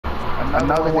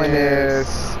Another one is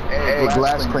a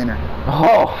glass cleaner.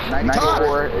 Oh,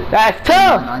 94. that's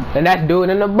tough. And that's doing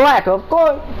in the black, of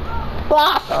course.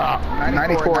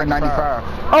 94 and 95.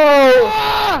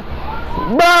 Oh,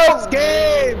 bro.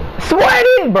 Game.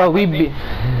 Sweaty, bro. We be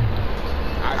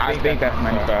I think that's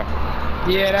 95.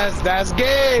 Yeah, that's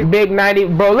game. big 90,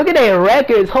 bro. Look at their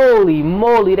records. Holy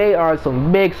moly, they are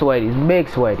some big sweaties. Big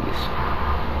sweaties.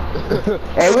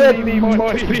 Hey,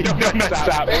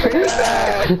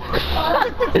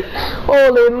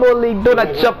 holy moly, do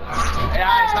not jump. Hey,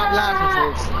 alright, stop laughing,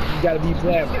 folks. You gotta be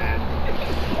glad, man.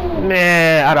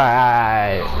 Man,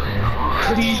 alright.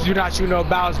 Please do not shoot no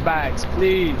bounce bags,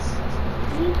 please.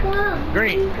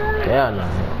 Green. Yeah, no.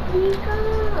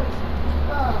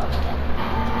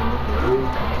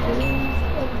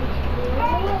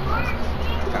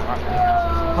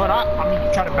 Hold on,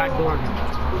 I'm trying to backdoor him.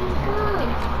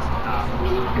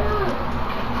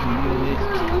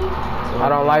 I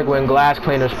don't like when glass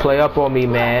cleaners play up on me,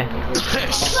 man.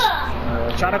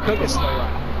 Try to cook it slow.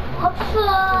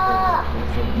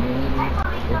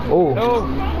 Oh. No.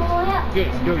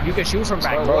 Dude, you can shoot from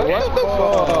back. Bro, what the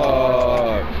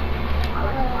fuck?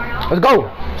 Let's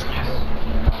go.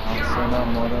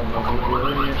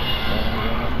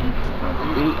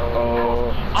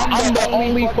 I'm the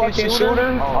only fucking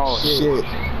shooter? Oh shit.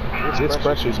 This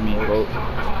pressures me, bro.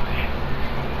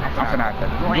 I'm gonna have to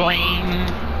green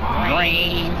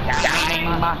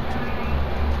time.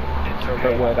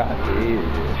 For what I did.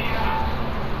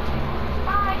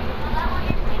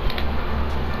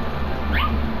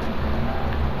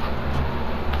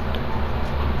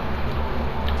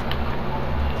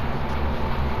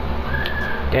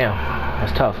 Damn,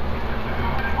 that's tough.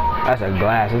 That's a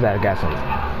glass. This guy got some.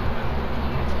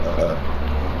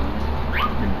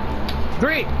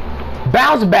 Green.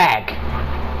 Bounce back.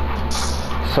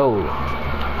 So,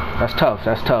 that's tough.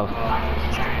 That's tough.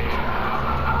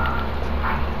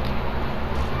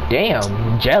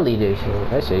 Damn, jelly this shit.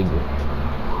 That shit good.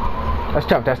 That's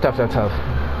tough. That's tough. That's tough.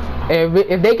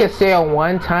 If they could sail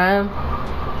one time.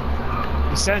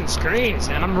 He's setting screens,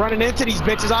 and I'm running into these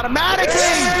bitches automatically.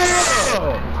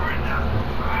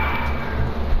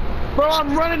 Bro,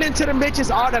 I'm running into the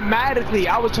bitches automatically.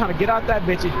 I was trying to get out that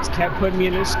bitch, it just kept putting me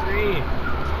in the screen.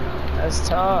 That's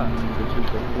tough.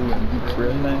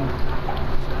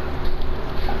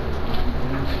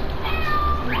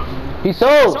 He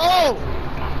sold.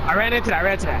 I ran into that.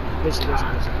 Listen.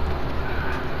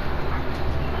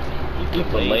 You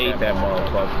delayed that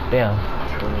motherfucker. Damn.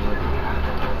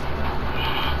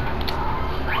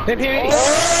 Hit me.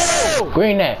 Oh!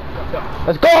 Green net.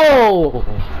 Let's go.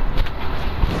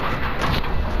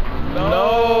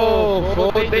 No,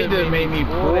 fool, they just made me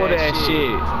pull that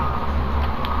shit.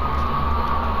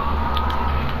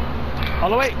 All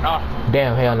the way. Oh.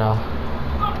 Damn, hell no.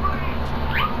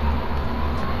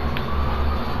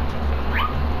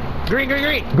 Green.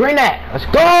 Green net. Let's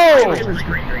go.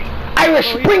 Irish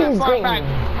spring green.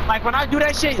 Like when I do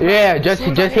that shit. Yeah, just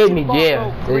hit me.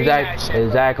 Yeah,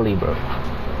 exactly, bro.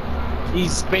 He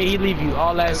leave you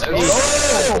all that space.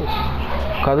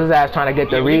 Cause his ass trying to get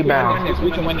the rebound.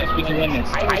 We can win this.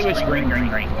 Irish green.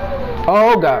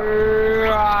 Oh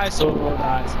god. So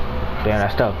nice. Damn,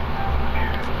 that's tough.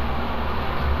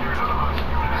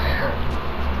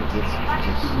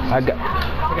 I got.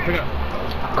 Pick it up.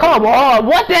 Come on,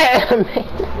 what that?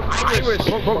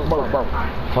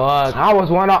 Fuck,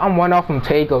 I'm one off from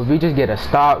takeover. We just get a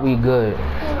start, we good.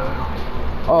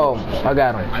 Oh, I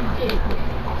got him.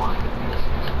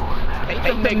 Take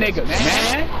them niggas,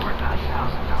 man.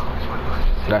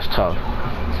 That's tough.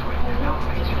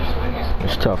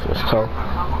 It's tough.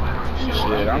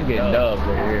 Shit, I'm getting dubbed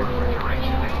over here.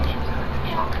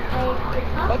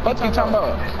 What you talking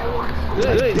about?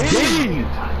 Good D.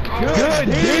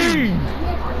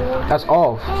 That's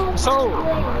off. So.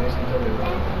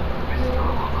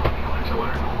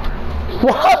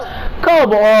 What?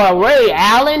 Come on, Ray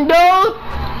Allen, dude.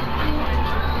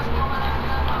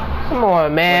 Come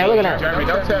on, man. Look at that. Jeremy,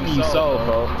 don't tell me you sold,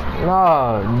 bro.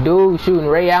 No, dude shooting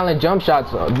Ray Allen jump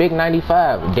shots, big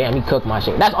 95. Damn, he cooked my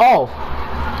shit. That's off.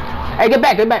 Hey, get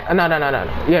back. No.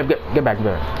 Yeah, get back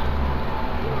there.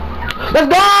 Let's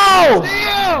go!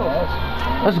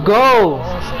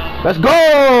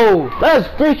 Let's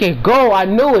freaking go! I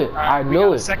knew it. I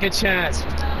knew it. Second chance.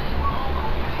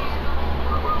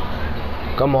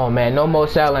 Come on, man. No more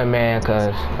selling, man.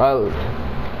 Cause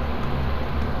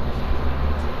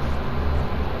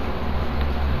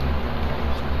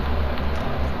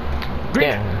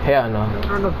damn, hell no.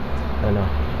 No.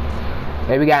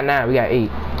 Hey, we got 9. We got 8.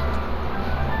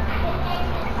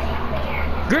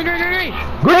 Green.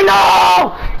 Green,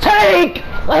 no! Take!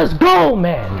 Let's go,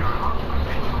 man.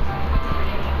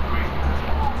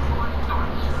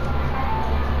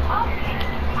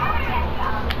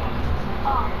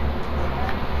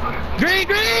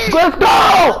 Let's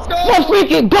go! Let's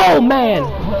freaking go, man!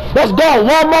 Let's go!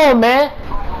 One more, man!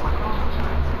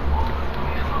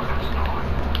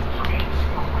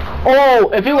 Oh,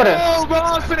 if he would've... Oh, bro,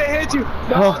 I was finna hit you.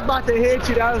 Bro, I was about to hit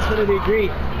you. That was finna be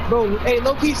green. Bro, hey,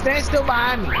 low-key, stand still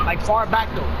behind me. Like, far back,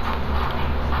 though.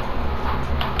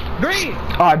 Green!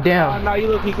 Oh, damn. Oh, no, you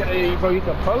look, bro, you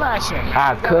can pull that shit.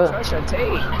 I could. Trust your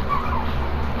tape.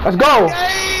 Let's go!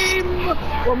 Game!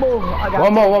 One more.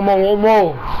 One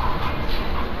more.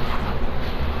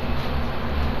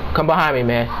 Come behind me,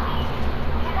 man.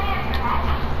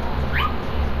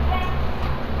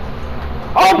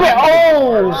 Open!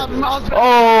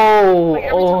 Oh!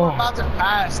 I'm about to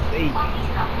pass.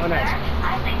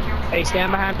 Hey,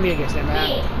 stand behind me again. Stand behind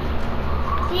me.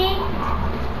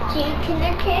 Can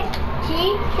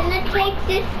I take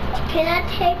this? Can I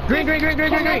take Green.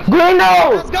 Green,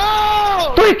 no! Let's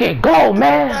go! Freaking go,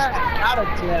 man! Out of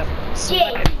clip.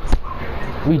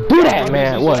 We do that,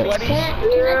 man. What? Can I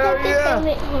take this home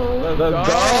at home? Let's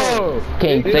go.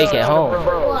 Can't take it home.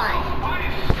 Why?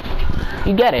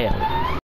 You get it.